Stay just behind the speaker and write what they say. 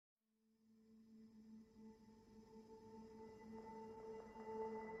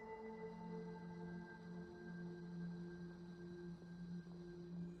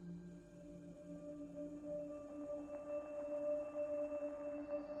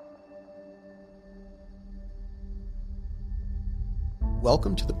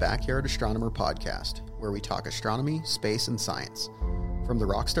Welcome to the Backyard Astronomer podcast, where we talk astronomy, space, and science. From the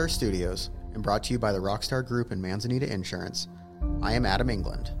Rockstar Studios, and brought to you by the Rockstar Group and Manzanita Insurance, I am Adam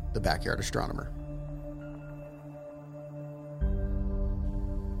England, the Backyard Astronomer.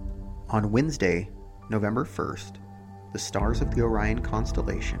 On Wednesday, November 1st, the stars of the Orion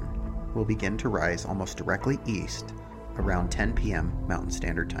constellation will begin to rise almost directly east around 10 p.m. Mountain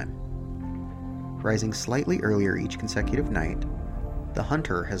Standard Time. Rising slightly earlier each consecutive night, the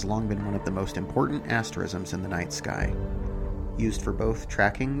Hunter has long been one of the most important asterisms in the night sky, used for both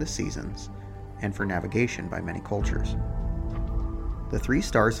tracking the seasons and for navigation by many cultures. The three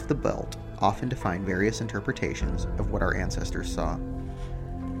stars of the belt often define various interpretations of what our ancestors saw.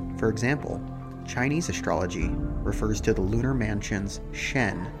 For example, Chinese astrology refers to the lunar mansions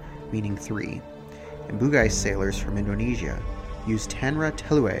Shen, meaning three, and Bugis sailors from Indonesia use Tanra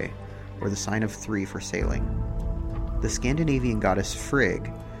Telue, or the sign of three, for sailing. The Scandinavian goddess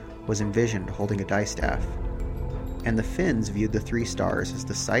Frigg was envisioned holding a distaff, and the Finns viewed the three stars as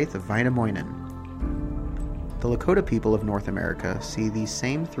the scythe of Wainamoinen. The Lakota people of North America see these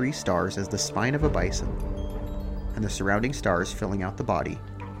same three stars as the spine of a bison, and the surrounding stars filling out the body,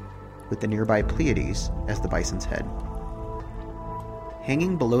 with the nearby Pleiades as the bison's head.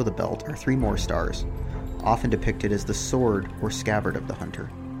 Hanging below the belt are three more stars, often depicted as the sword or scabbard of the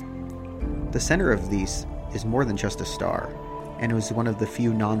hunter. The center of these is more than just a star, and is one of the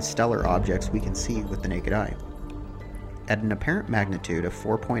few non-stellar objects we can see with the naked eye. At an apparent magnitude of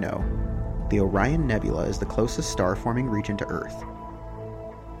 4.0, the Orion Nebula is the closest star-forming region to Earth.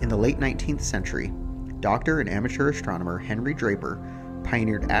 In the late 19th century, doctor and amateur astronomer Henry Draper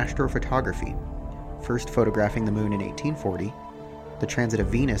pioneered astrophotography, first photographing the moon in 1840, the transit of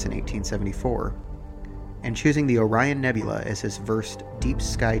Venus in 1874, and choosing the Orion Nebula as his first deep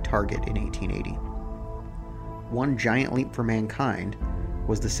sky target in 1880. One giant leap for mankind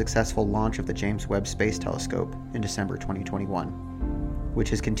was the successful launch of the James Webb Space Telescope in December 2021, which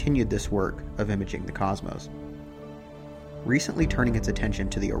has continued this work of imaging the cosmos. Recently turning its attention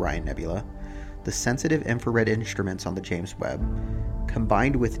to the Orion Nebula, the sensitive infrared instruments on the James Webb,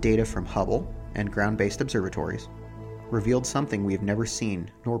 combined with data from Hubble and ground-based observatories, revealed something we have never seen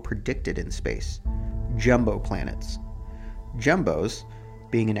nor predicted in space: JuMBO planets. JuMBOs,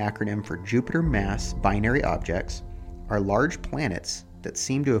 being an acronym for Jupiter Mass Binary Objects, are large planets that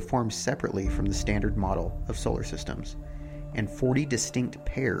seem to have formed separately from the standard model of solar systems, and 40 distinct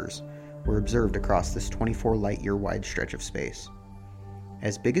pairs were observed across this 24 light-year wide stretch of space.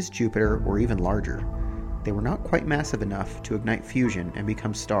 As big as Jupiter or even larger, they were not quite massive enough to ignite fusion and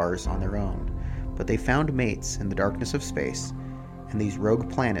become stars on their own, but they found mates in the darkness of space, and these rogue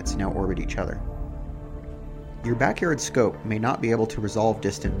planets now orbit each other. Your backyard scope may not be able to resolve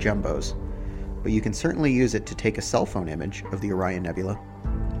distant JuMBOs, but you can certainly use it to take a cell phone image of the Orion Nebula.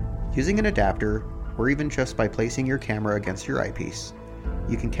 Using an adapter, or even just by placing your camera against your eyepiece,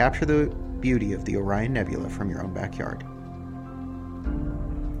 you can capture the beauty of the Orion Nebula from your own backyard.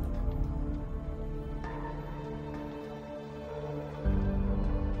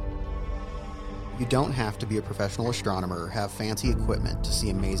 You don't have to be a professional astronomer or have fancy equipment to see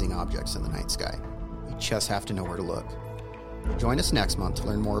amazing objects in the night sky. You just have to know where to look. Join us next month to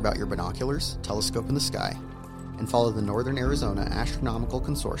learn more about your binoculars, telescope in the sky, and follow the Northern Arizona Astronomical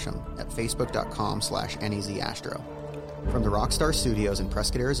Consortium at facebook.com/NAZAstro. From the Rockstar Studios in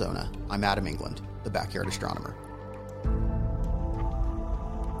Prescott, Arizona, I'm Adam England, the Backyard Astronomer.